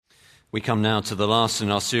We come now to the last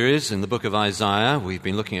in our series in the book of Isaiah. We've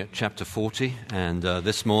been looking at chapter 40, and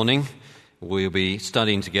this morning we'll be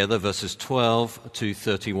studying together verses 12 to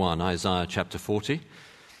 31, Isaiah chapter 40.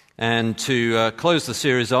 And to close the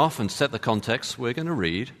series off and set the context, we're going to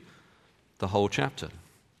read the whole chapter.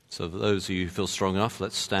 So for those of you who feel strong enough,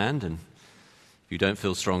 let's stand, and if you don't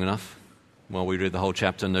feel strong enough while we read the whole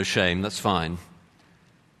chapter, no shame, that's fine.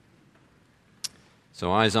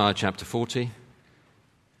 So Isaiah chapter 40.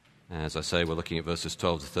 As I say, we're looking at verses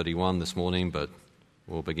 12 to 31 this morning, but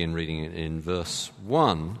we'll begin reading it in verse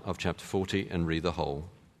 1 of chapter 40 and read the whole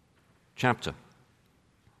chapter.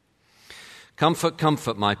 Comfort,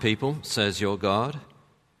 comfort my people, says your God.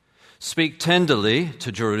 Speak tenderly to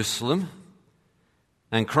Jerusalem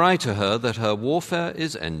and cry to her that her warfare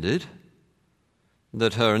is ended,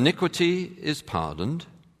 that her iniquity is pardoned,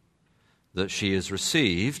 that she is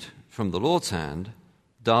received from the Lord's hand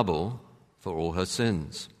double for all her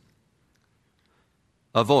sins.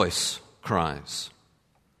 A voice cries,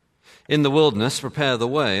 "In the wilderness prepare the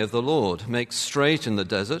way of the Lord. Make straight in the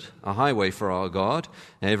desert a highway for our God.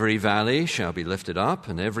 Every valley shall be lifted up,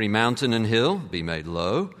 and every mountain and hill be made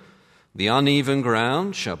low. The uneven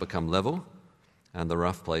ground shall become level, and the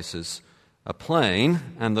rough places a plain,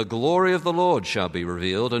 and the glory of the Lord shall be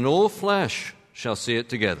revealed, and all flesh shall see it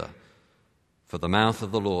together. For the mouth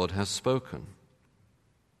of the Lord has spoken."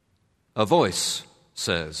 A voice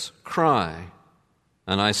says, "Cry."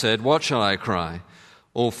 And I said, "What shall I cry?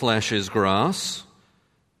 All flesh is grass,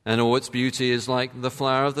 and all its beauty is like the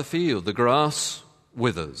flower of the field. The grass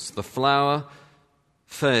withers, the flower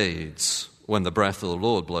fades when the breath of the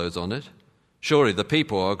Lord blows on it. Surely the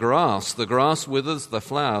people are grass. The grass withers, the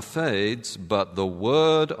flower fades, but the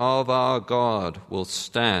word of our God will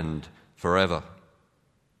stand forever.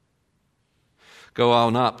 Go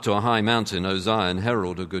on up to a high mountain, O Zion,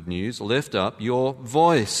 herald of good news. Lift up your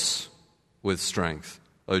voice with strength,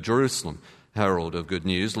 O Jerusalem, herald of good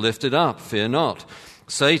news. Lift it up, fear not.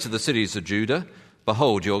 Say to the cities of Judah,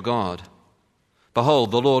 behold your God. Behold,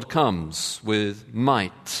 the Lord comes with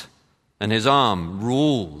might, and his arm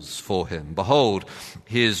rules for him. Behold,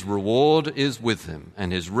 his reward is with him,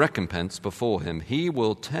 and his recompense before him. He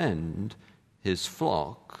will tend his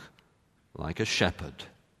flock like a shepherd.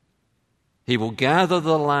 He will gather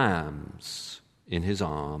the lambs in his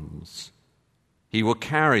arms. He will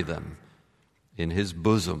carry them in his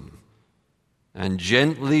bosom, and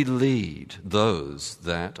gently lead those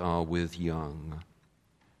that are with young.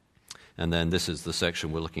 And then this is the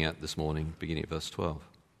section we're looking at this morning, beginning at verse 12.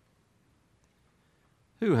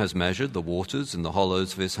 Who has measured the waters in the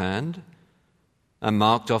hollows of his hand, and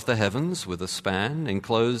marked off the heavens with a span,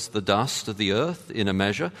 enclosed the dust of the earth in a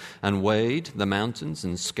measure, and weighed the mountains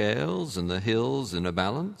in scales and the hills in a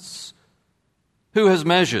balance? Who has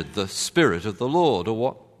measured the Spirit of the Lord, or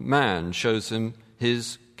what man shows him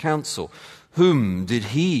his counsel? Whom did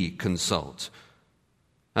he consult?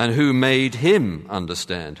 And who made him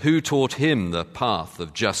understand? Who taught him the path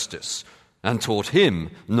of justice, and taught him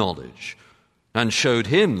knowledge, and showed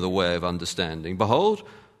him the way of understanding? Behold,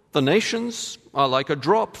 the nations are like a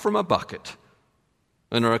drop from a bucket,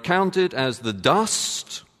 and are accounted as the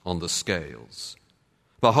dust on the scales.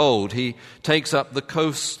 Behold, he takes up the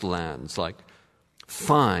coastlands like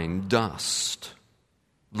fine dust.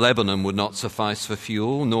 Lebanon would not suffice for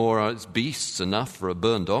fuel, nor are its beasts enough for a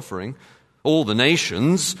burnt offering. All the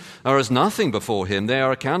nations are as nothing before him. They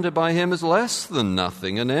are accounted by him as less than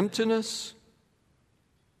nothing, an emptiness.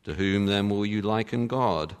 To whom then will you liken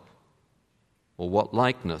God? Or what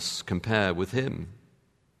likeness compare with him?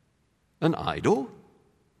 An idol?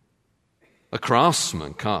 A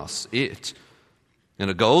craftsman casts it, and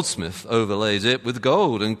a goldsmith overlays it with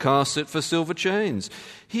gold and casts it for silver chains.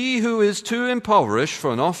 He who is too impoverished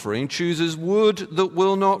for an offering chooses wood that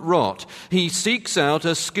will not rot. He seeks out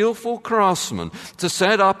a skillful craftsman to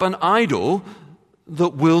set up an idol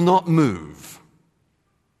that will not move.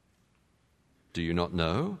 Do you not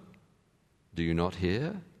know? Do you not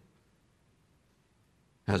hear?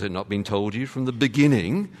 Has it not been told you from the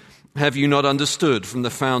beginning? Have you not understood from the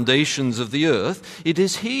foundations of the earth? It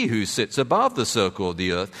is he who sits above the circle of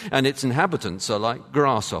the earth, and its inhabitants are like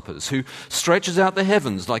grasshoppers, who stretches out the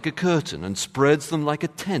heavens like a curtain and spreads them like a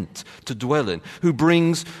tent to dwell in, who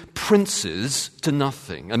brings princes to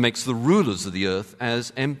nothing and makes the rulers of the earth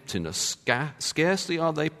as emptiness. Scarcely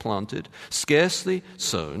are they planted, scarcely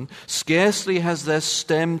sown, scarcely has their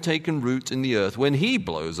stem taken root in the earth, when he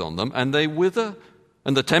blows on them and they wither,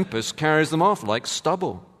 and the tempest carries them off like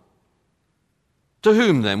stubble. To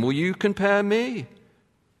whom then will you compare me,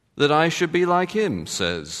 that I should be like him,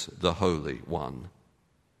 says the Holy One?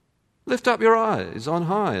 Lift up your eyes on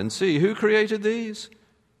high and see who created these.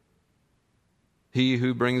 He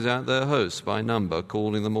who brings out their hosts by number,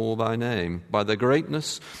 calling them all by name, by the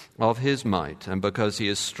greatness of his might, and because he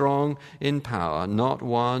is strong in power, not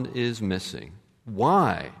one is missing.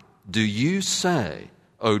 Why do you say,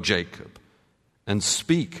 O Jacob, and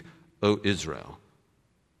speak, O Israel?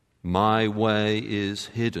 My way is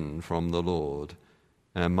hidden from the Lord,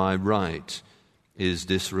 and my right is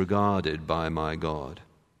disregarded by my God.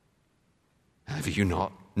 Have you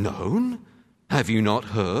not known? Have you not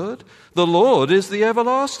heard? The Lord is the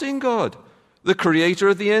everlasting God, the creator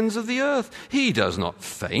of the ends of the earth. He does not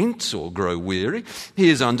faint or grow weary.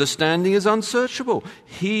 His understanding is unsearchable.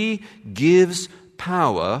 He gives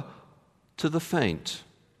power to the faint.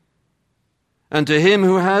 And to him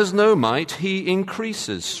who has no might, he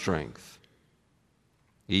increases strength.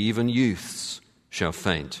 Even youths shall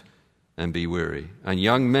faint and be weary, and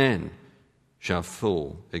young men shall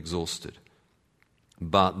fall exhausted.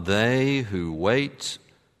 But they who wait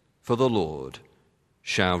for the Lord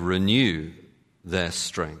shall renew their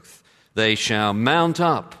strength. They shall mount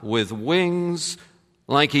up with wings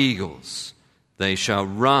like eagles. They shall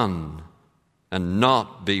run and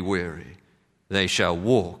not be weary. They shall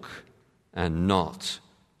walk and not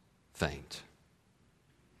faint.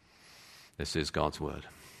 This is God's word.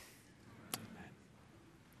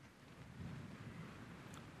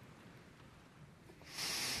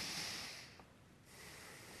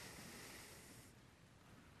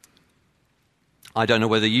 I don't know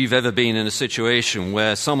whether you've ever been in a situation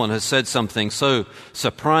where someone has said something so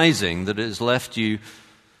surprising that it has left you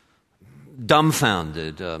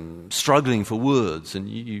dumbfounded, struggling for words, and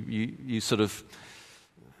you sort of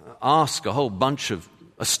ask a whole bunch of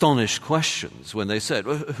astonished questions when they said,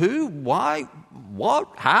 who, why, what,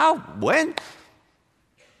 how, when?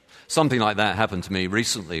 Something like that happened to me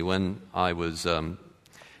recently when I was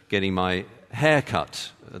getting my hair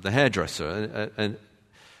cut at the hairdresser, and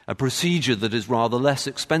a procedure that is rather less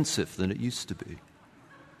expensive than it used to be.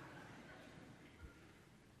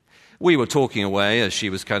 We were talking away as she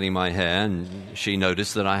was cutting my hair, and she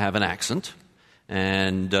noticed that I have an accent.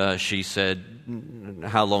 And she said,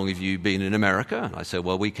 how long have you been in America? And I said,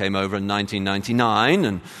 well, we came over in 1999,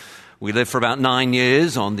 and we lived for about 9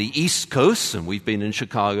 years on the East Coast, and we've been in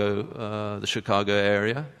Chicago, the Chicago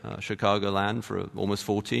area, Chicagoland, for almost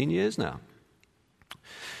 14 years now.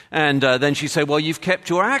 And then she said, well, you've kept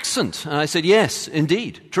your accent. And I said, yes,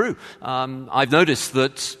 indeed, true. I've noticed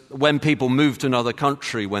that when people move to another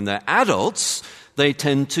country when they're adults, they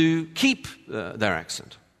tend to keep their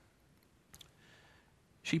accent.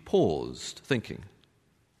 She paused, thinking.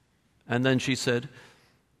 And then she said,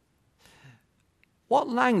 what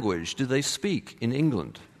language do they speak in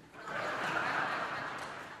England?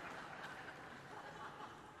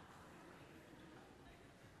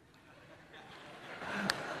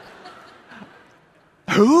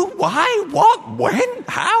 Who? Why? What? When?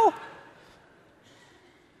 How?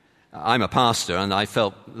 I'm a pastor, and I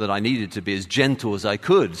felt that I needed to be as gentle as I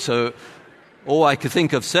could. So all I could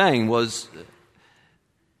think of saying was,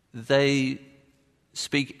 they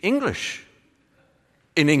speak English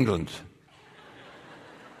in England.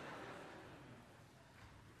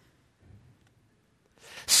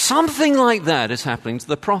 Something like that is happening to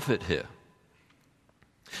the prophet here.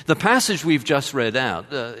 The passage we've just read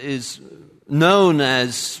out is known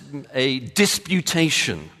as a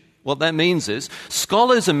disputation. What that means is,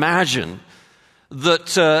 scholars imagine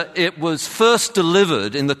that it was first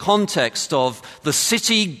delivered in the context of the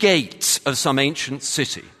city gate of some ancient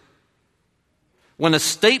city, when a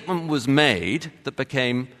statement was made that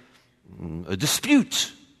became a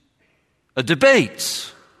dispute, a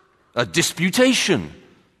debate, a disputation.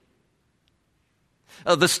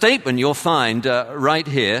 The statement you'll find right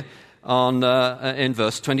here in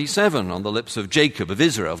verse 27, on the lips of Jacob, of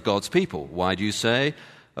Israel, of God's people. Why do you say,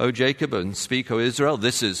 O Jacob, and speak, O Israel?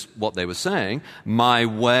 This is what they were saying. My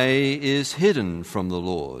way is hidden from the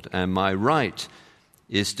Lord, and my right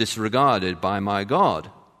is disregarded by my God.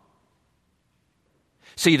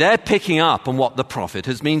 See, they're picking up on what the prophet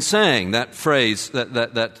has been saying. That phrase,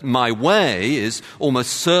 that my way, is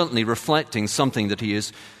almost certainly reflecting something that he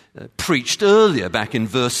has preached earlier, back in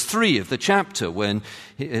verse 3 of the chapter, when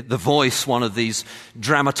the voice, one of these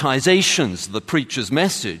dramatizations of the preacher's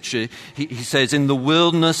message, he says, in the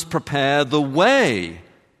wilderness prepare the way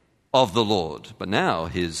of the Lord. But now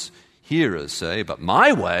his hearers say, but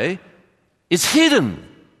my way is hidden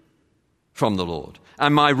from the Lord,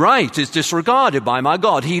 and my right is disregarded by my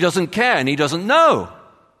God. He doesn't care and he doesn't know.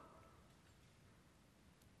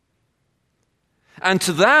 And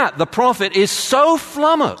to that, the prophet is so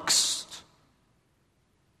flummoxed.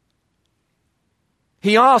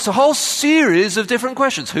 He asks a whole series of different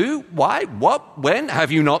questions. Who? Why? What? When?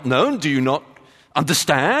 Have you not known? Do you not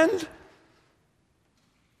understand?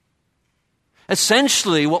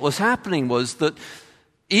 Essentially, what was happening was that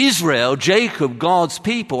Israel, Jacob, God's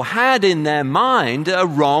people, had in their mind a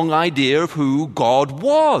wrong idea of who God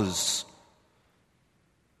was.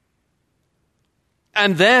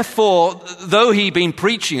 And therefore, though he'd been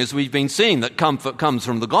preaching, as we've been seeing, that comfort comes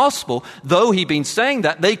from the gospel, though he'd been saying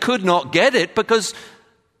that, they could not get it because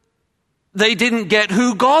they didn't get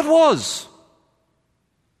who God was.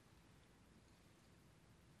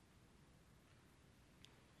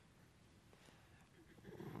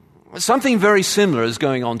 Something very similar is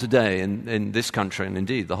going on today in this country and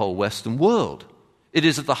indeed the whole Western world. It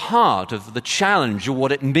is at the heart of the challenge of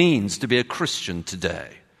what it means to be a Christian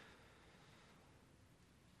today.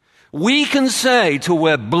 We can say till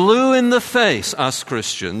we're blue in the face, us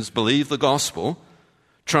Christians, believe the gospel,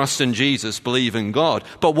 trust in Jesus, believe in God.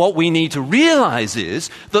 But what we need to realize is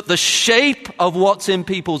that the shape of what's in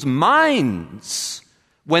people's minds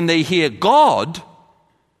when they hear God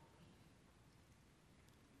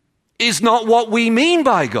is not what we mean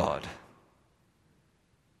by God.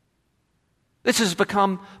 This has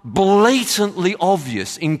become blatantly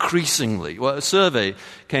obvious increasingly. Well, a survey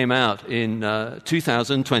came out in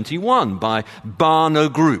 2021 by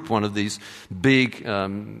Barna Group, one of these big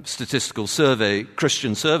statistical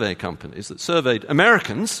Christian survey companies that surveyed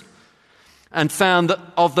Americans, and found that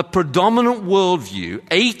of the predominant worldview,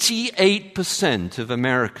 88% of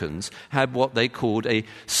Americans had what they called a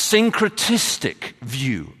syncretistic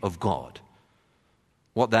view of God.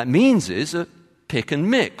 What that means is a pick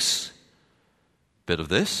and mix. Bit of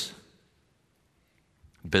this,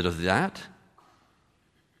 bit of that,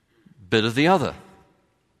 bit of the other.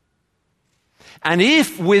 And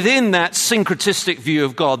if within that syncretistic view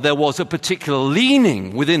of God there was a particular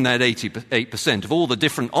leaning within that 88% of all the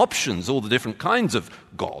different options, all the different kinds of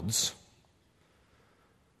gods,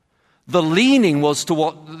 the leaning was to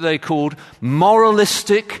what they called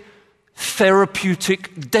moralistic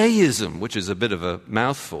therapeutic deism, which is a bit of a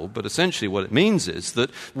mouthful, but essentially what it means is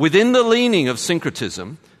that within the leaning of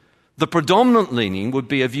syncretism, the predominant leaning would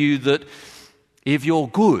be a view that if you're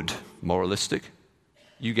good, moralistic,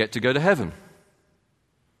 you get to go to heaven.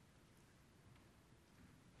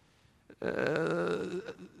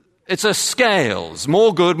 It's a scales.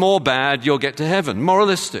 More good, more bad, you'll get to heaven.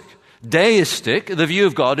 Moralistic. Deistic, the view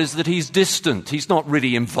of God is that he's distant. He's not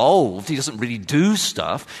really involved. He doesn't really do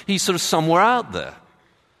stuff. He's sort of somewhere out there.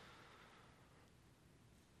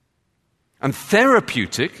 And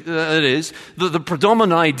therapeutic, that is, the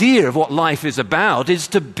predominant idea of what life is about is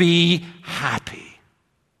to be happy.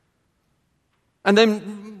 And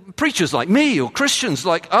then preachers like me or Christians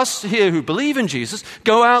like us here who believe in Jesus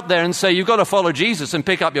go out there and say, you've got to follow Jesus and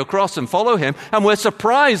pick up your cross and follow him. And we're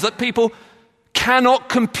surprised that people cannot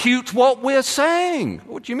compute what we're saying.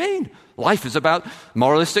 What do you mean? Life is about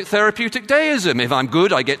moralistic therapeutic deism. If I'm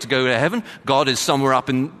good, I get to go to heaven. God is somewhere up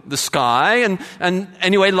in the sky. And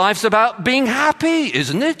anyway, life's about being happy,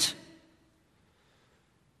 isn't it?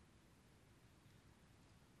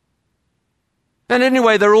 And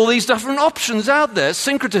anyway, there are all these different options out there.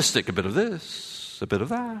 Syncretistic, a bit of this, a bit of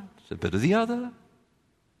that, a bit of the other.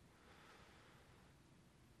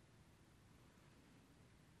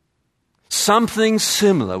 Something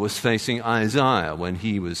similar was facing Isaiah when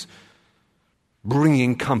he was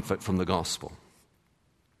bringing comfort from the gospel.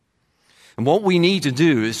 And what we need to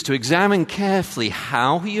do is to examine carefully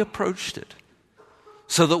how he approached it,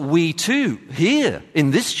 so that we too, here in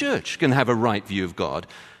this church, can have a right view of God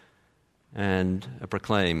and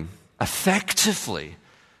proclaim effectively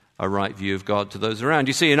a right view of God to those around.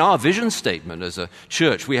 You see, in our vision statement as a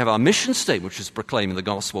church, we have our mission statement, which is proclaiming the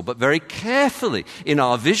gospel, but very carefully in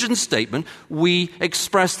our vision statement, we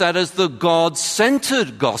express that as the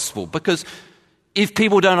God-centered gospel, because if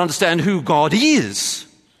people don't understand who God is,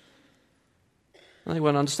 they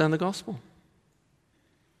won't understand the gospel.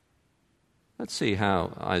 Let's see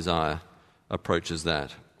how Isaiah approaches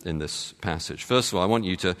that in this passage. First of all, I want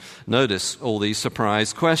you to notice all these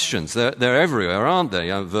surprise questions. They're everywhere, aren't they?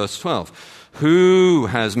 Verse 12. Who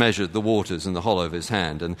has measured the waters in the hollow of his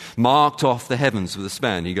hand and marked off the heavens with a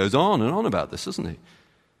span? He goes on and on about this, doesn't he?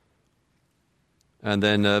 And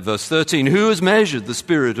then verse 13. Who has measured the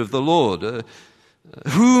Spirit of the Lord?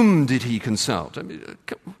 Whom did he consult?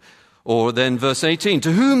 Or then verse 18.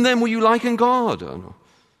 To whom then will you liken God?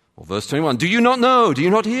 Or verse 21, do you not know? Do you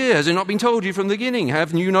not hear? Has it not been told you from the beginning?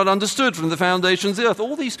 Have you not understood from the foundations of the earth?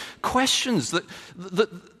 All these questions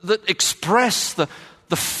that express the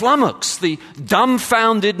flummox, the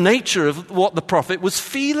dumbfounded nature of what the prophet was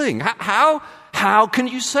feeling. How can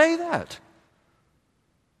you say that?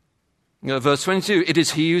 Verse 22, it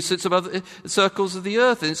is he who sits above the circles of the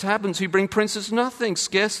earth, and its inhabitants who bring princes to nothing.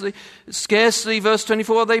 Scarcely, verse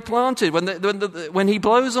 24, are they planted when he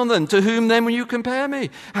blows on them. To whom then will you compare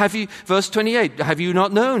me? Verse 28, have you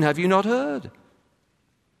not known? Have you not heard?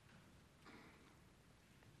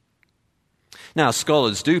 Now,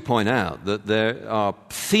 scholars do point out that there are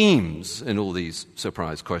themes in all these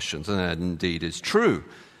surprise questions, and that indeed is true.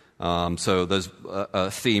 So there's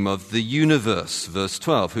a theme of the universe, verse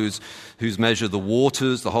 12, who's measured the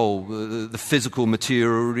waters, the physical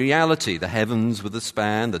material reality, the heavens with a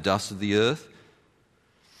span, the dust of the earth.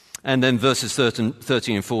 And then verses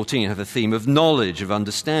 13 and 14 have a theme of knowledge, of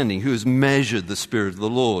understanding, who has measured the Spirit of the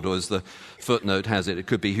Lord, or as the footnote has it, it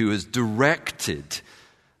could be who has directed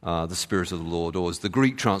the Spirit of the Lord, or as the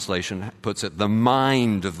Greek translation puts it, the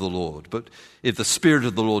mind of the Lord. But if the Spirit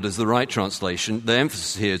of the Lord is the right translation, the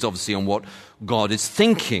emphasis here is obviously on what God is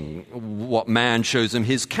thinking, what man shows him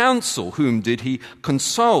his counsel, whom did he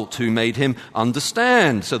consult, who made him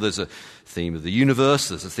understand. So there's a theme of the universe,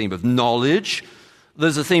 there's a theme of knowledge,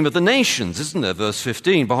 there's a theme of the nations, isn't there? Verse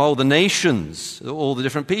 15, behold the nations, all the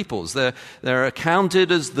different peoples, they're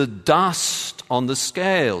accounted as the dust on the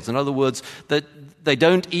scales. In other words, that they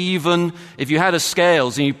don't even, if you had a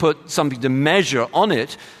scales and you put something to measure on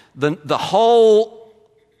it, then all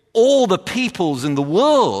the peoples in the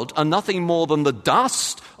world are nothing more than the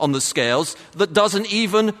dust on the scales that doesn't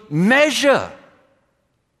even measure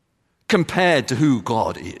compared to who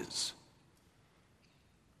God is.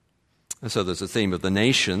 And so there's a theme of the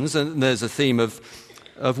nations, and there's a theme of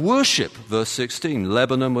worship. Verse 16,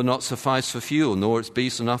 Lebanon will not suffice for fuel, nor its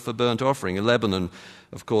beasts enough for burnt offering. And Lebanon,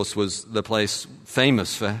 of course, was the place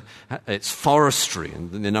famous for its forestry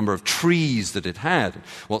and the number of trees that it had.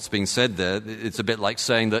 What's being said there, it's a bit like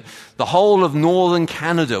saying that the whole of northern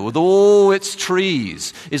Canada, with all its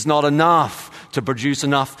trees, is not enough to produce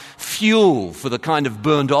enough fuel for the kind of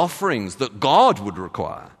burnt offerings that God would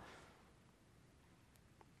require.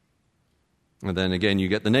 And then again you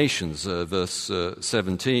get the nations, verse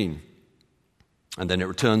 17. And then it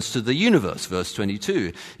returns to the universe, verse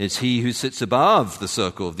 22. It's he who sits above the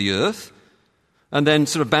circle of the earth, and then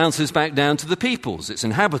sort of bounces back down to the peoples. Its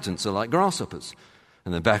inhabitants are like grasshoppers.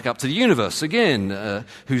 And then back up to the universe again,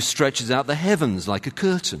 who stretches out the heavens like a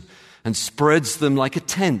curtain and spreads them like a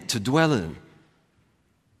tent to dwell in.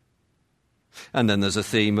 And then there's a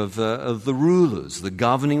theme of the rulers, the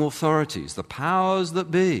governing authorities, the powers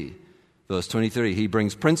that be. Verse 23, he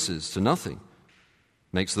brings princes to nothing,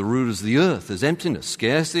 makes the rulers of the earth as emptiness.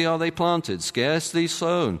 Scarcely are they planted, scarcely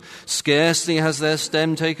sown, scarcely has their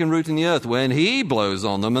stem taken root in the earth, when he blows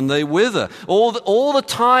on them and they wither. All the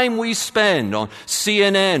time we spend on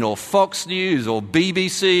CNN or Fox News or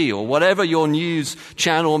BBC or whatever your news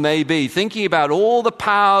channel may be, thinking about all the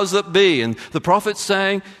powers that be, and the prophet's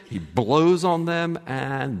saying, he blows on them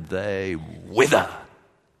and they wither.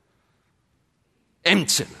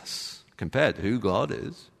 Emptiness compared to who God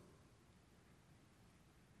is.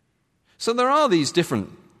 So there are these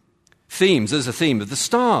different themes. There's a theme of the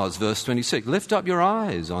stars, verse 26. Lift up your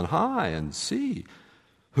eyes on high and see.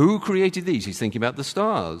 Who created these? He's thinking about the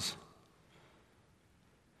stars.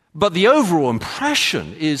 But the overall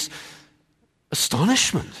impression is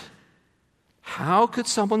astonishment. How could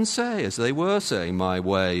someone say, as they were saying, my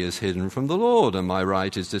way is hidden from the Lord and my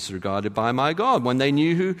right is disregarded by my God, when they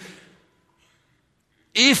knew who,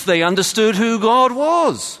 if they understood who God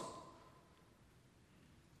was?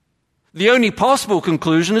 The only possible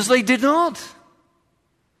conclusion is they did not.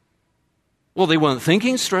 Well, they weren't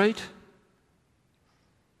thinking straight.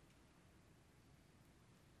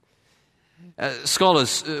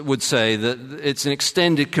 Scholars would say that it's an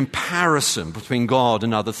extended comparison between God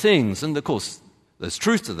and other things. And of course, there's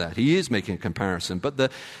truth to that. He is making a comparison. But the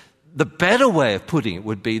better way of putting it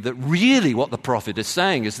would be that really what the prophet is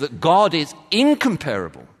saying is that God is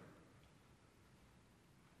incomparable.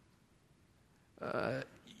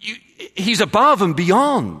 He's above and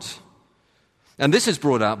beyond. And this is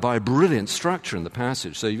brought out by a brilliant structure in the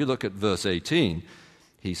passage. So if you look at verse 18,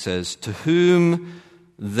 he says, to whom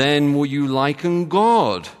then will you liken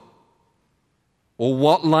God? Or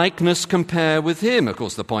what likeness compare with him? Of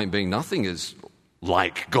course, the point being nothing is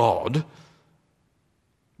like God.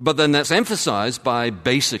 But then that's emphasized by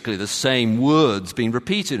basically the same words being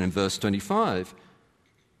repeated in verse 25.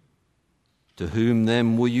 To whom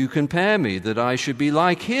then will you compare me, that I should be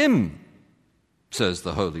like him, says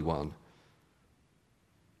the Holy One.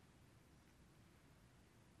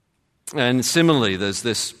 And similarly, there's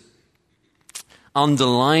this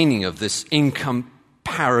underlining of this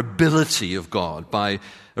incomparability of God by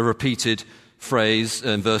a repeated phrase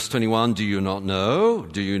in verse 21, do you not know?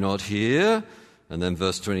 Do you not hear? And then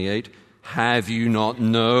verse 28, Have you not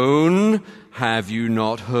known? Have you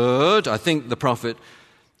not heard? I think the prophet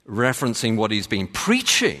referencing what he's been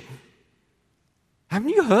preaching. Haven't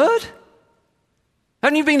you heard?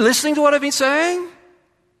 Haven't you been listening to what I've been saying?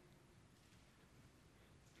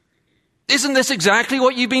 Isn't this exactly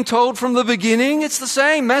what you've been told from the beginning? It's the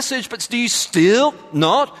same message, but do you still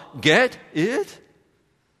not get it?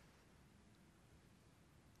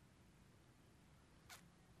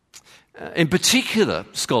 In particular,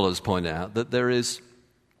 scholars point out that there is,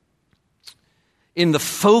 in the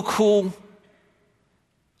focal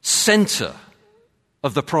center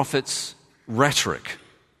of the prophet's rhetoric,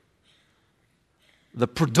 the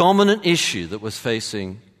predominant issue that was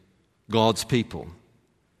facing God's people,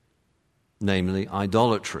 namely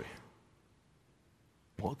idolatry.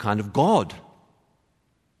 What kind of God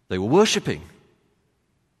they were worshipping?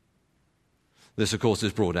 This, of course,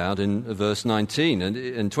 is brought out in verse 19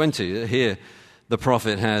 and 20. Here, the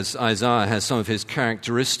prophet Isaiah has some of his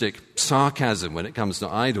characteristic sarcasm when it comes to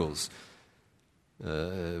idols.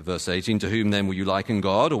 Verse 18, to whom then will you liken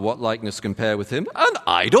God, or what likeness compare with him? An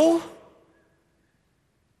idol?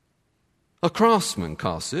 A craftsman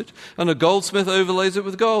casts it, and a goldsmith overlays it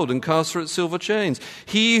with gold and casts for it silver chains.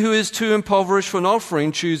 He who is too impoverished for an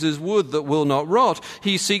offering chooses wood that will not rot.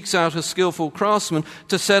 He seeks out a skillful craftsman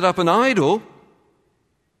to set up an idol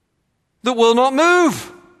that will not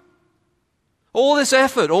move. All this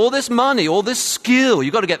effort, all this money, all this skill,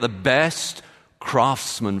 you've got to get the best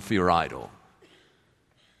craftsman for your idol.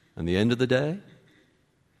 And the end of the day,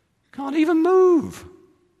 can't even move.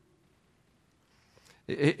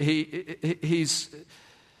 He's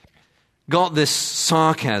got this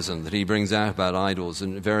sarcasm that he brings out about idols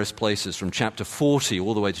in various places from chapter 40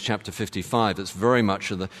 all the way to chapter 55. That's very much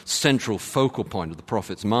the central focal point of the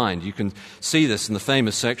prophet's mind. You can see this in the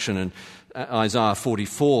famous section in Isaiah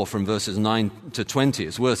 44 from verses 9 to 20.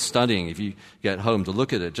 It's worth studying if you get home to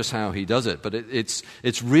look at it, just how he does it. But it's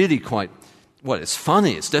really quite, well, it's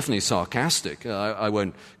funny. It's definitely sarcastic. I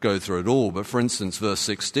won't go through it all. But for instance, verse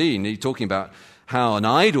 16, he's talking about how an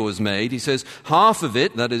idol is made. He says, half of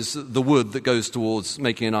it, that is the wood that goes towards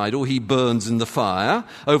making an idol, he burns in the fire.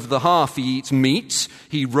 Over the half he eats meat.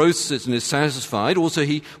 He roasts it and is satisfied. Also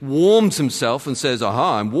he warms himself and says,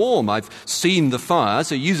 aha, I'm warm. I've seen the fire.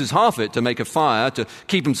 So he uses half it to make a fire, to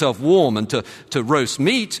keep himself warm and to roast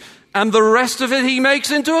meat. And the rest of it he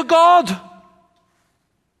makes into a god,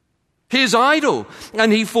 his idol.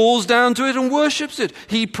 And he falls down to it and worships it.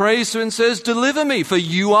 He prays to it and says, deliver me, for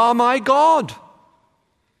you are my God.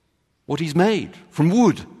 What he's made from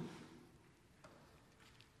wood.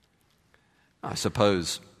 I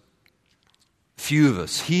suppose few of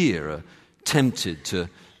us here are tempted to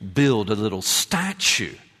build a little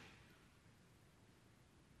statue.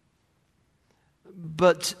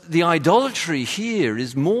 But the idolatry here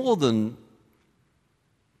is more than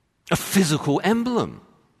a physical emblem.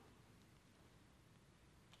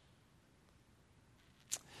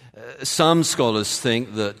 Some scholars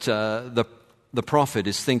think that the prophet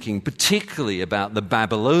is thinking particularly about the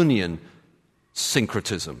Babylonian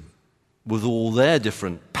syncretism with all their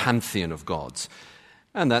different pantheon of gods.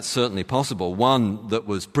 And that's certainly possible. One that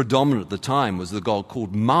was predominant at the time was the god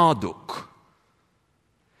called Marduk.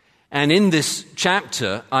 And in this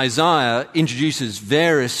chapter, Isaiah introduces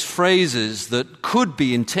various phrases that could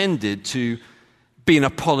be intended to be an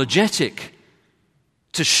apologetic,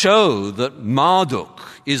 to show that Marduk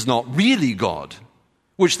is not really God,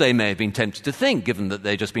 which they may have been tempted to think, given that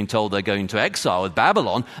they've just been told they're going to exile with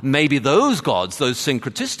Babylon. Maybe those gods, those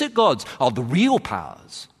syncretistic gods, are the real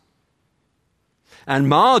powers. And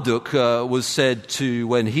Marduk was said to,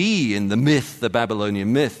 when he, in the myth, the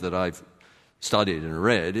Babylonian myth that I've studied and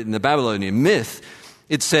read, in the Babylonian myth,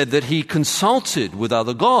 it said that he consulted with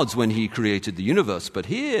other gods when he created the universe. But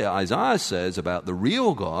here, Isaiah says about the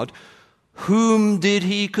real God, whom did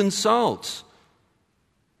he consult?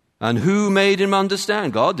 And who made him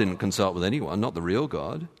understand? God didn't consult with anyone, not the real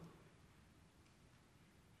God.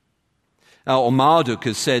 Or Marduk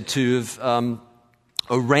is said to have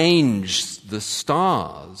arranged the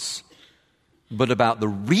stars. But about the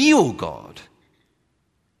real God,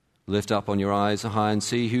 lift up on your eyes high and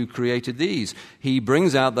see who created these. He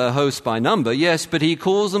brings out their hosts by number, yes, but he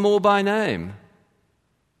calls them all by name.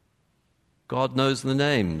 God knows the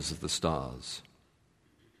names of the stars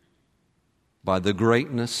by the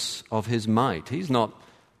greatness of his might. He's not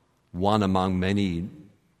one among many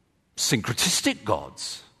syncretistic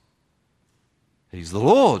gods. He's the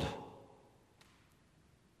Lord.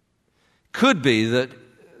 Could be that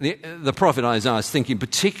the prophet Isaiah is thinking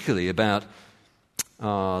particularly about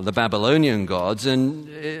the Babylonian gods. And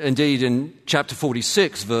indeed, in chapter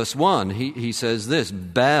 46, verse 1, he says this: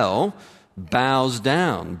 Bel bows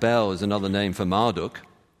down. Bel is another name for Marduk.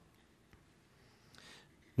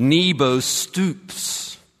 Nebo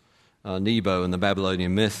stoops. Nebo in the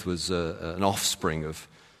Babylonian myth was an offspring of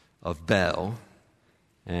Bel.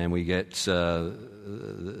 And we get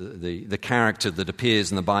the character that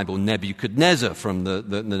appears in the Bible, Nebuchadnezzar, from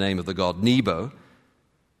the name of the god Nebo.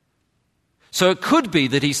 So it could be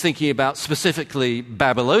that he's thinking about specifically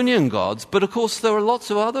Babylonian gods, but of course there are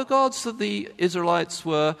lots of other gods that the Israelites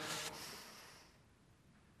were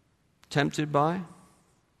tempted by.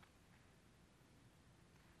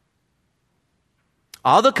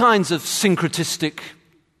 Other kinds of syncretistic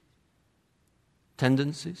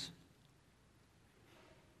tendencies.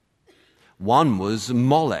 One was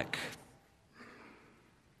Molech.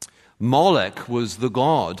 Molech was the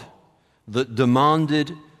god that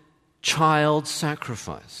demanded child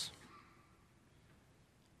sacrifice.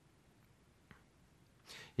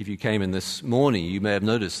 If you came in this morning, you may have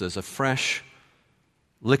noticed there's a fresh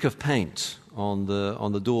lick of paint on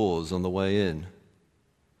the doors on the way in.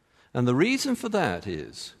 And the reason for that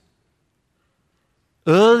is,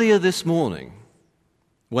 earlier this morning,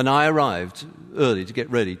 when I arrived early to get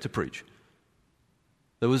ready to preach,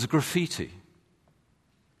 there was a graffiti.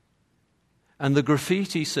 And the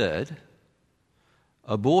graffiti said,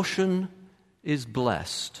 "Abortion is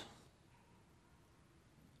blessed.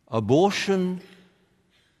 Abortion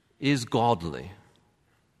is godly."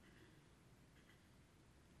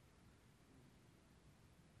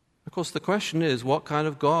 Of course, the question is, what kind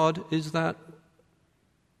of God is that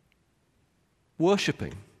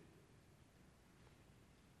worshipping?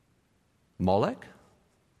 Molech?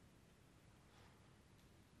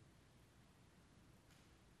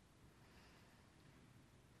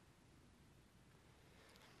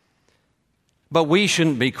 But we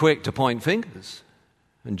shouldn't be quick to point fingers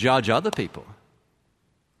and judge other people.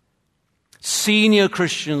 Senior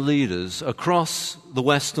Christian leaders across the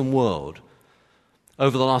Western world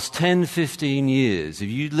over the last 10, 15 years, if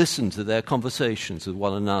you listen to their conversations with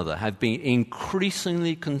one another, have been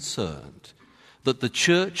increasingly concerned that the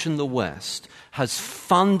church in the West has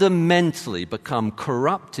fundamentally become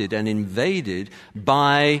corrupted and invaded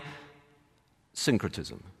by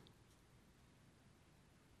syncretism.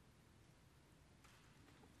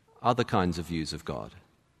 Other kinds of views of God.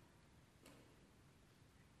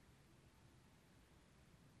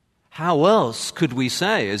 How else could we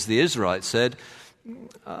say, as the Israelites said,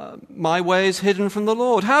 my way is hidden from the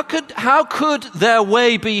Lord? How could their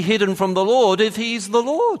way be hidden from the Lord if He's the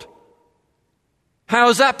Lord? How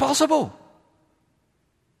is that possible?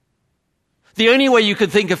 The only way you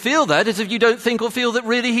could think or feel that is if you don't think or feel that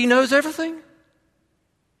really He knows everything.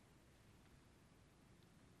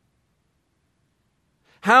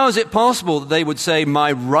 How is it possible that they would say,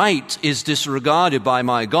 my right is disregarded by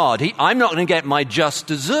my God? I'm not going to get my just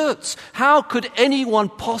deserts. How could anyone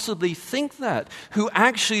possibly think that, who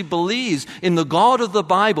actually believes in the God of the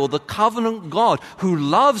Bible, the covenant God, who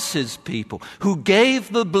loves His people, who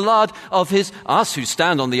gave the blood of us who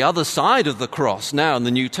stand on the other side of the cross now in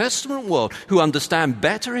the New Testament world, who understand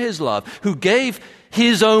better His love, who gave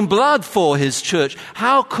His own blood for His church?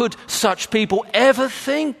 How could such people ever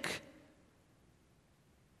think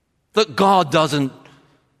that God doesn't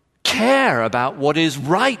care about what is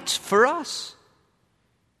right for us?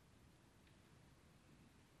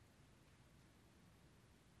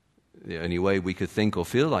 The only way we could think or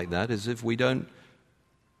feel like that is if we don't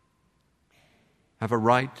have a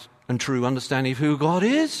right and true understanding of who God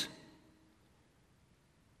is.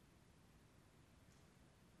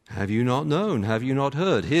 Have you not known? Have you not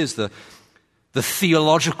heard? Here's the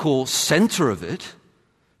theological center of it.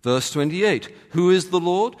 Verse 28, who is the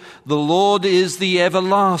Lord? The Lord is the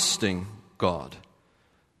everlasting God,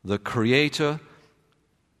 the creator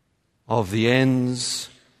of the ends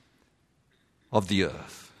of the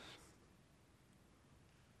earth.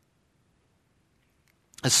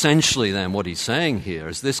 Essentially, then, what he's saying here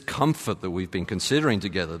is this comfort that we've been considering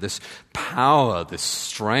together, this power, this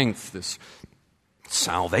strength, this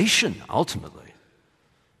salvation, ultimately,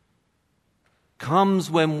 comes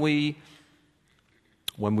when we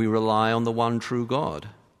rely on the one true God.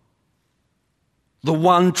 The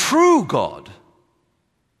one true God.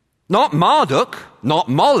 Not Marduk, not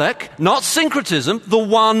Molech, not syncretism, the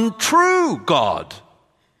one true God.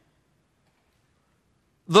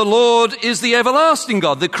 The Lord is the everlasting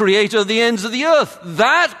God, the creator of the ends of the earth.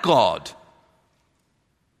 That God.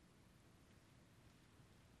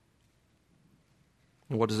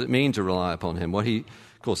 What does it mean to rely upon Him? Well,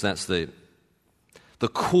 of course, that's the The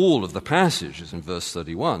call of the passage is in verse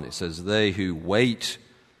 31. It says, they who wait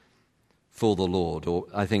for the Lord, or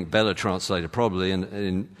I think better translated probably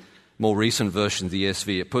in more recent versions of the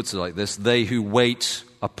ESV, it puts it like this, they who wait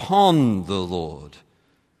upon the Lord.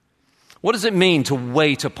 What does it mean to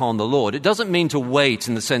wait upon the Lord? It doesn't mean to wait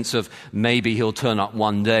in the sense of maybe he'll turn up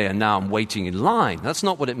one day and now I'm waiting in line. That's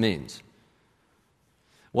not what it means.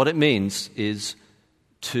 What it means is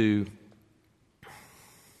to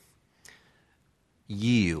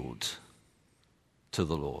yield to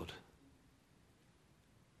the Lord.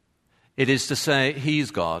 It is to say,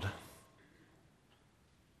 he's God,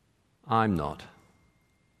 I'm not.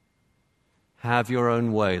 Have your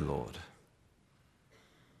own way, Lord.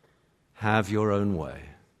 Have your own way.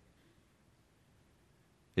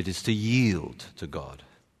 It is to yield to God.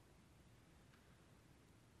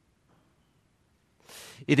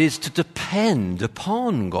 It is to depend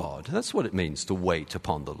upon God. That's what it means to wait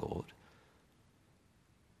upon the Lord.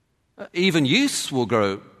 Even youths will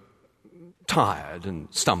grow tired and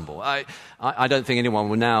stumble. I don't think anyone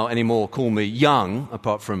will now anymore call me young,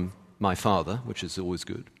 apart from my father, which is always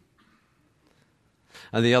good.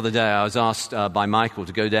 And the other day I was asked by Michael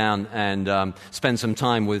to go down and spend some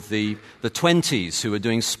time with the 20s who were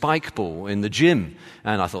doing spike ball in the gym.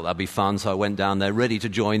 And I thought that'd be fun, so I went down there ready to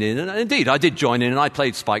join in. And indeed, I did join in, and I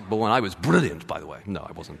played spike ball, and I was brilliant, by the way. No,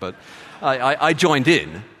 I wasn't, but I joined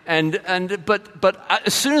in. But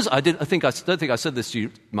as soon as I did, don't think I said this to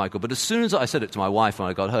you, Michael, but as soon as I said it to my wife when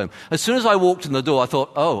I got home, as soon as I walked in the door, I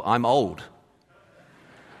thought, oh, I'm old.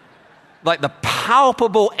 Like the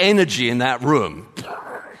palpable energy in that room.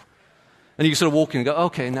 And you sort of walk in and go,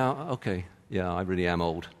 okay, yeah, I really am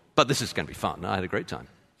old. But this is going to be fun. I had a great time.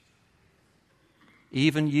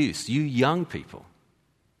 Even youth, you young people,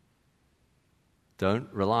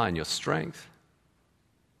 don't rely on your strength.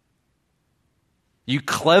 You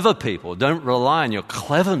clever people, don't rely on your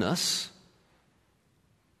cleverness.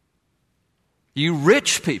 You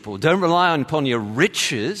rich people, don't rely upon your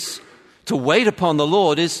riches. To wait upon the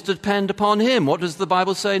Lord is to depend upon Him. What does the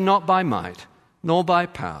Bible say? Not by might, nor by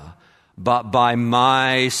power, but by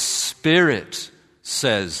my Spirit,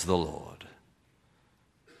 says the Lord.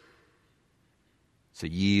 To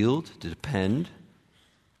yield, to depend.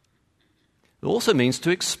 It also means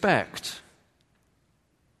to expect.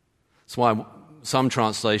 That's why some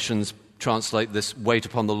translations translate this wait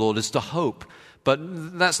upon the Lord as to hope.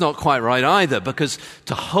 But that's not quite right either, because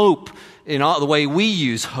to hope, in the way we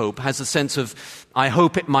use hope, has a sense of, I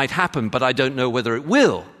hope it might happen, but I don't know whether it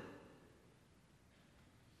will.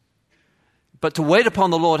 But to wait upon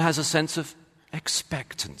the Lord has a sense of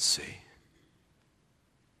expectancy.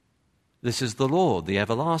 This is the Lord, the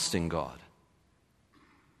everlasting God.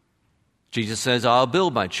 Jesus says, I'll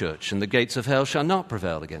build my church, and the gates of hell shall not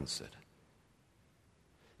prevail against it.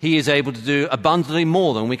 He is able to do abundantly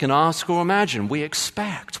more than we can ask or imagine. We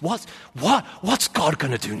expect. What's God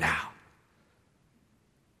going to do now?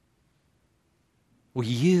 We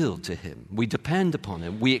yield to Him. We depend upon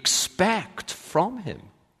Him. We expect from Him.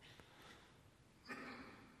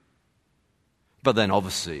 But then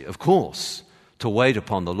obviously, of course, to wait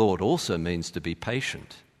upon the Lord also means to be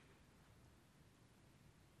patient.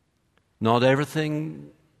 Not everything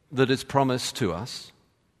that is promised to us,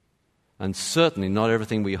 and certainly not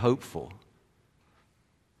everything we hope for,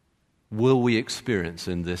 will we experience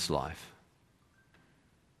in this life.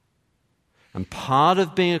 And part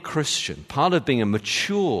of being a Christian, part of being a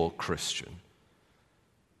mature Christian,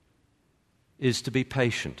 is to be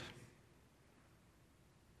patient,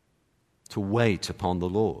 to wait upon the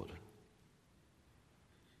Lord.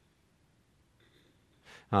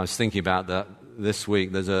 I was thinking about that this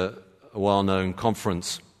week. There's a well-known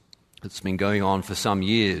conference that's been going on for some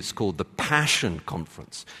years called the Passion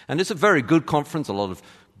Conference. And it's a very good conference. A lot of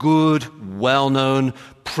good, well-known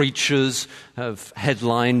preachers have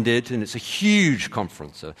headlined it, and it's a huge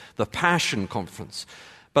conference, the Passion Conference.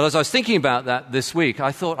 But as I was thinking about that this week,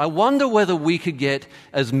 I thought, I wonder whether we could get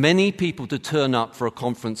as many people to turn up for a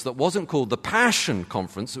conference that wasn't called the Passion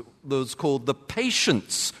Conference, it was called the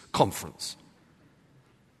Patience Conference.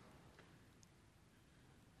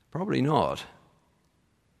 Probably not.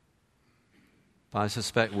 But I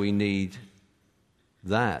suspect we need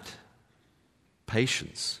that,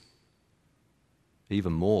 patience,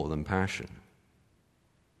 even more than passion,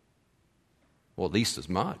 or at least as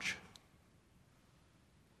much.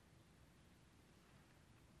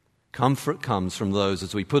 Comfort comes from those,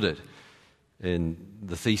 as we put it in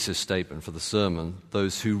the thesis statement for the sermon,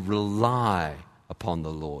 those who rely upon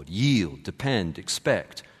the Lord, yield, depend,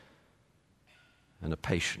 expect, and are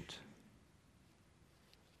patient.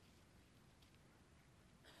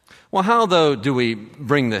 Well, how, though, do we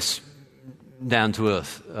bring this down to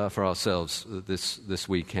earth for ourselves this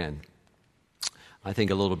weekend. I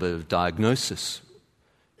think a little bit of diagnosis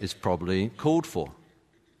is probably called for.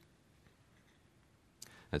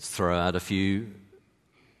 Let's throw out a few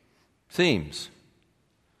themes.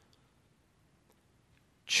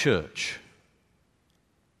 Church.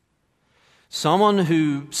 Someone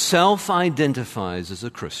who self-identifies as a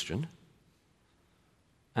Christian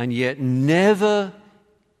and yet never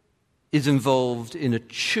is involved in a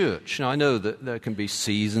church. Now, I know that there can be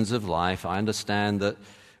seasons of life. I understand that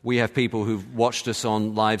we have people who've watched us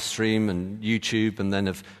on live stream and YouTube and then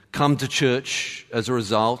have come to church as a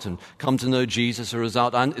result and come to know Jesus as a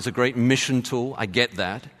result. And it's a great mission tool. I get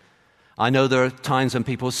that. I know there are times when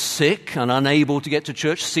people are sick and unable to get to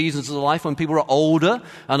church, seasons of life when people are older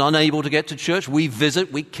and unable to get to church. We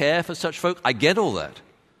visit, we care for such folk. I get all that.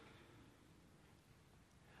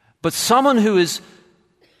 But someone who is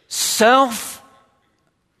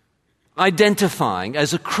self-identifying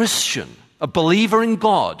as a Christian, a believer in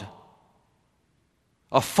God,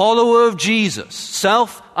 a follower of Jesus,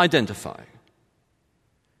 self-identifying,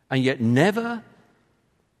 and yet never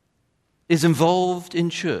is involved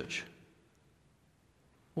in church.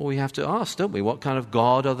 Well, we have to ask, don't we? What kind of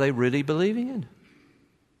God are they really believing in?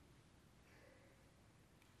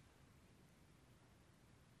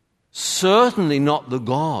 Certainly not the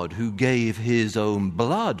God who gave his own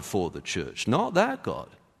blood for the church. Not that God.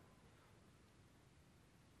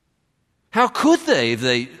 How could they, if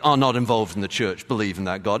they are not involved in the church, believe in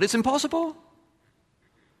that God? It's impossible.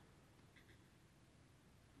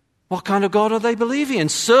 What kind of God are they believing in?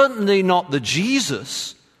 Certainly not the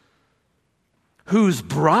Jesus whose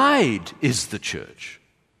bride is the church.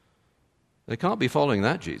 They can't be following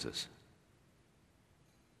that Jesus.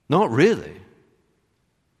 Not really.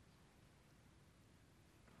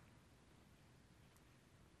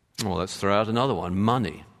 Well, let's throw out another one.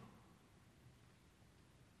 Money.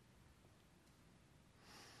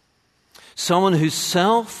 Someone who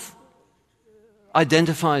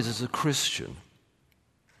self-identifies as a Christian,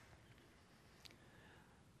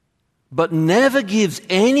 but never gives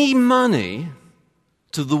any money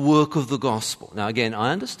to the work of the gospel. Now, again,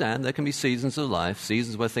 I understand there can be seasons of life,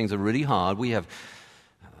 seasons where things are really hard. We have,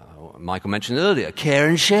 Michael mentioned earlier, a care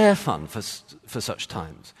and share fund for such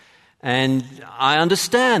times. And I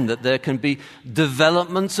understand that there can be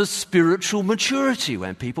developments of spiritual maturity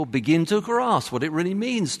when people begin to grasp what it really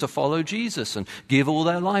means to follow Jesus and give all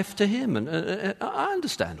their life to him. And I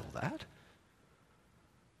understand all that.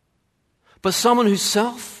 But someone who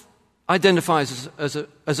self-identifies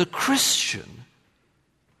as a Christian,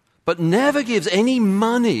 but never gives any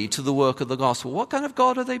money to the work of the gospel, what kind of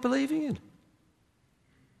God are they believing in?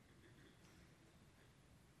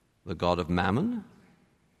 The God of Mammon?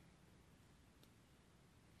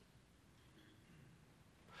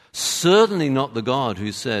 Certainly not the God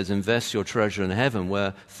who says, invest your treasure in heaven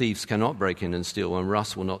where thieves cannot break in and steal and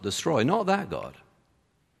rust will not destroy. Not that God.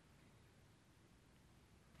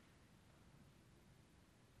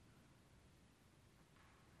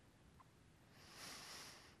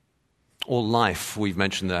 Or life, we've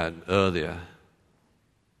mentioned that earlier.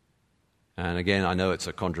 And again, I know it's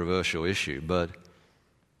a controversial issue, but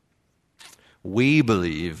we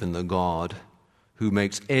believe in the God who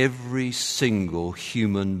makes every single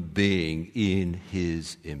human being in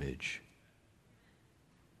his image.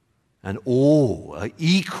 And all are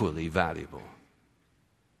equally valuable.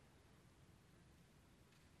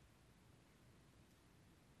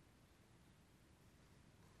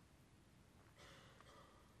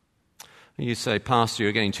 You say, Pastor,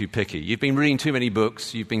 you're getting too picky. You've been reading too many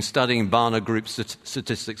books. You've been studying Barna Group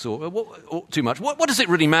statistics or too much. What does it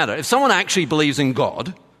really matter? If someone actually believes in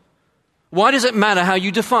God, why does it matter how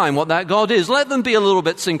you define what that God is? Let them be a little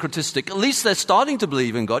bit syncretistic. At least they're starting to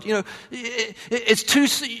believe in God. You know,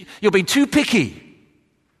 you're being too picky.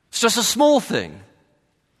 It's just a small thing.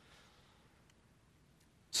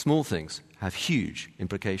 Small things have huge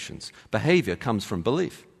implications. Behavior comes from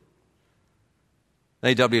belief.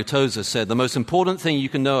 A.W. Tozer said, the most important thing you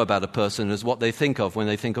can know about a person is what they think of when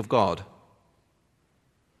they think of God.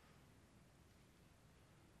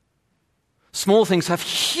 Small things have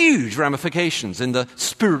huge ramifications in the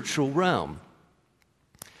spiritual realm.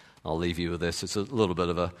 I'll leave you with this. It's a little bit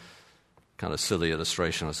of a kind of silly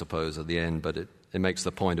illustration, I suppose, at the end, but it makes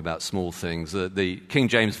the point about small things. The King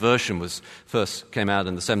James Version first came out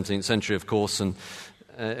in the 17th century, of course, and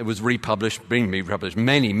it was being republished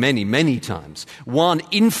many, many, many times. One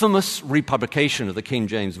infamous republication of the King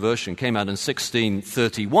James Version came out in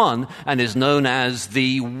 1631 and is known as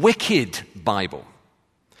the Wicked Bible.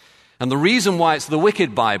 And the reason why it's the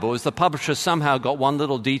wicked Bible is the publisher somehow got one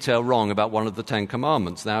little detail wrong about one of the 10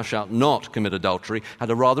 commandments. Thou shalt not commit adultery had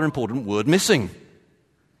a rather important word missing.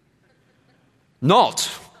 Not.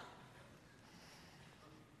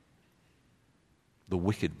 The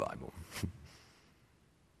wicked Bible.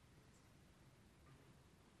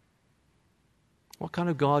 What kind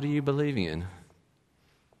of God are you believing in?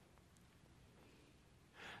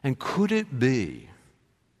 And could it be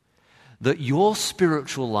that your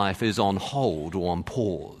spiritual life is on hold or on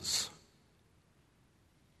pause?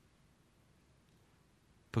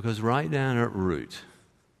 Because right down at root,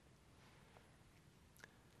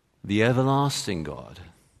 the everlasting God,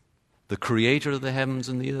 the creator of the heavens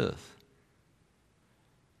and the earth,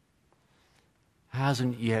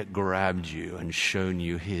 hasn't yet grabbed you and shown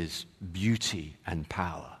you his beauty and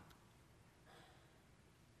power.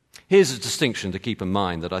 Here's a distinction to keep in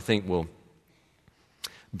mind that I think will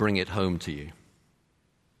bring it home to you.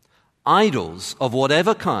 Idols of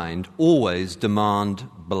whatever kind always demand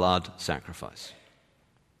blood sacrifice.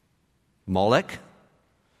 Molech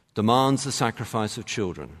demands the sacrifice of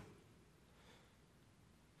children.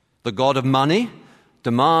 The god of money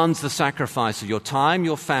demands the sacrifice of your time,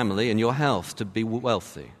 your family, and your health to be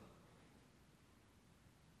wealthy.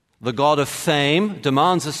 The god of fame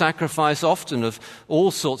demands the sacrifice often of all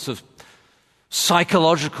sorts of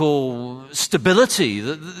psychological stability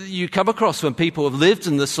that you come across when people have lived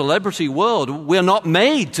in the celebrity world. We're not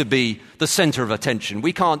made to be the center of attention.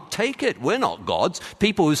 We can't take it. We're not gods.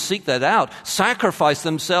 People who seek that out sacrifice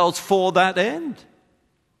themselves for that end.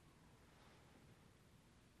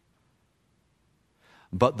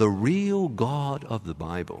 But the real God of the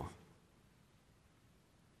Bible,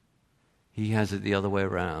 he has it the other way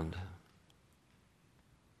around.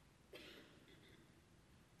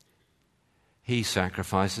 He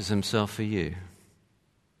sacrifices himself for you.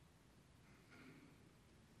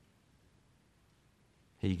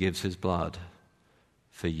 He gives his blood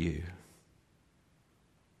for you.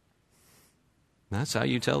 That's how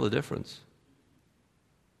you tell the difference.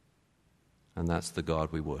 And that's the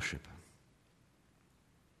God we worship.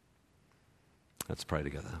 Let's pray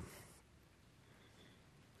together.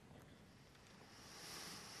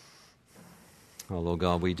 Oh, Lord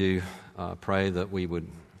God, we do pray that we would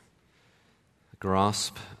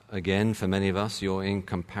grasp again, for many of us, your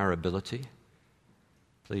incomparability.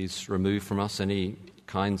 Please remove from us any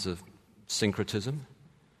kinds of syncretism.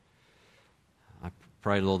 I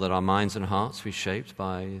pray, Lord, that our minds and hearts be shaped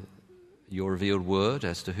by your revealed word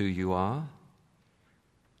as to who you are.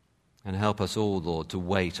 And help us all, Lord, to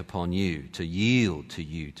wait upon you, to yield to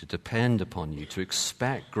you, to depend upon you, to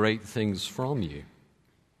expect great things from you.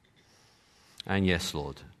 And yes,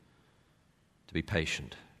 Lord, to be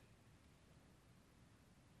patient.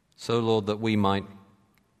 So, Lord, that we might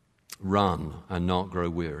run and not grow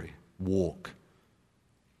weary, walk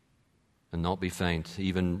and not be faint,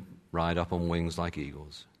 even ride up on wings like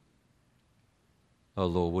eagles. Oh,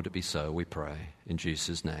 Lord, would it be so, we pray, in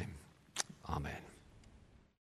Jesus' name. Amen.